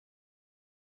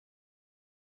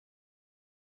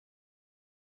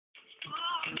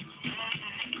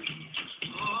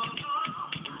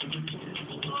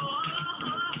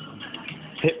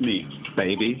Hit me,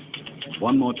 baby,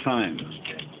 one more time.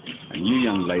 And you,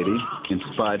 young lady,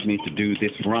 inspired me to do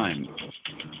this rhyme.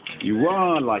 You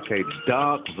are like a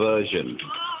dark version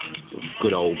of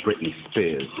good old Britney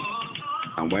Spears.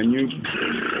 And when you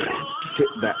hit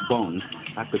that bong,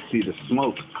 I could see the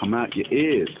smoke come out your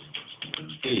ears.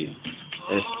 Sí,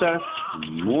 estás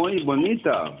muy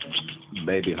bonita,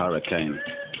 baby hurricane.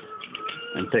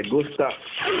 And te gusta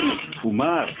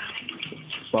fumar,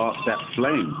 spark that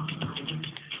flame.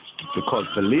 Because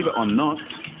believe it or not,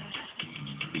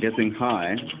 getting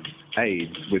high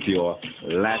aids with your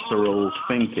lateral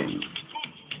thinking.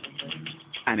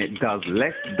 And it does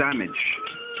less damage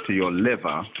to your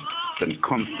liver than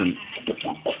constant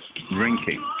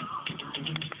drinking.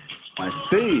 I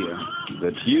see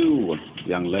that you,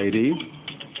 young lady,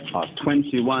 are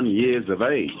 21 years of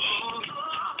age.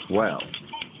 Well,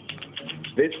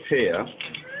 this here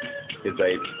is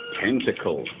a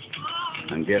pentacle.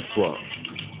 And guess what?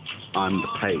 I'm the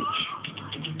page.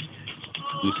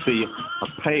 You see,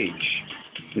 a page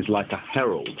is like a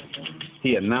herald.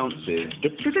 He announces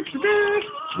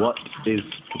what is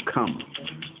to come.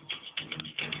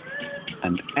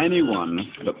 And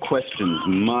anyone that questions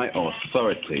my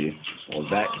authority, or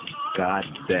that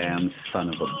goddamn son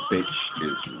of a bitch,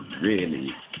 is really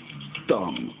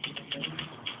dumb.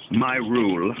 My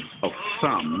rule of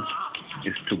thumb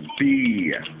is to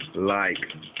be like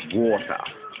water.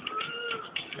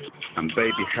 And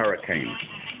baby hurricane,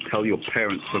 tell your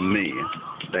parents from me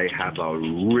they have a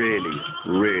really,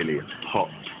 really hot,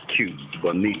 cute,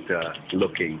 bonita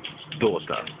looking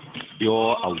daughter.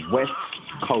 You're a West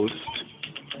Coast,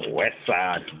 West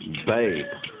Side babe,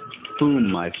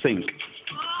 whom I think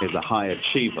is a high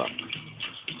achiever.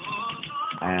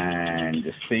 And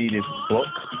you see this book?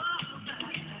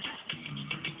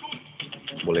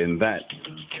 Well, in that,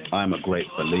 I'm a great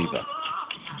believer.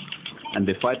 And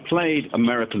if I played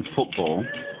American football,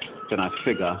 then I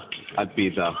figure I'd be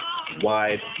the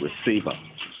wide receiver.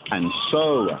 And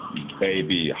so,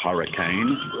 baby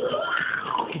hurricane,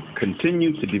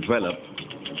 continue to develop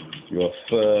your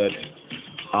third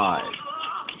eye.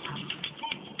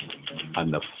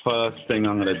 And the first thing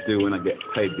I'm going to do when I get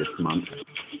paid this month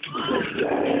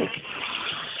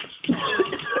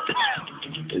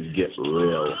is get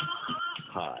real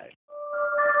high.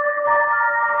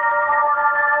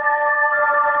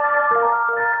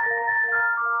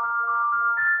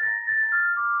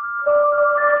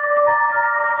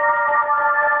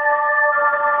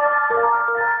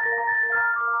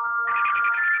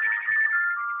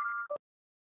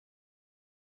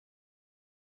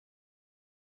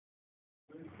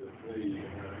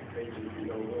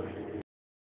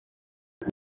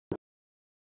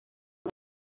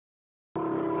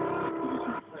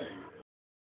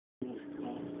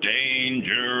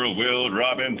 Danger, Will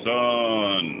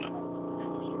Robinson.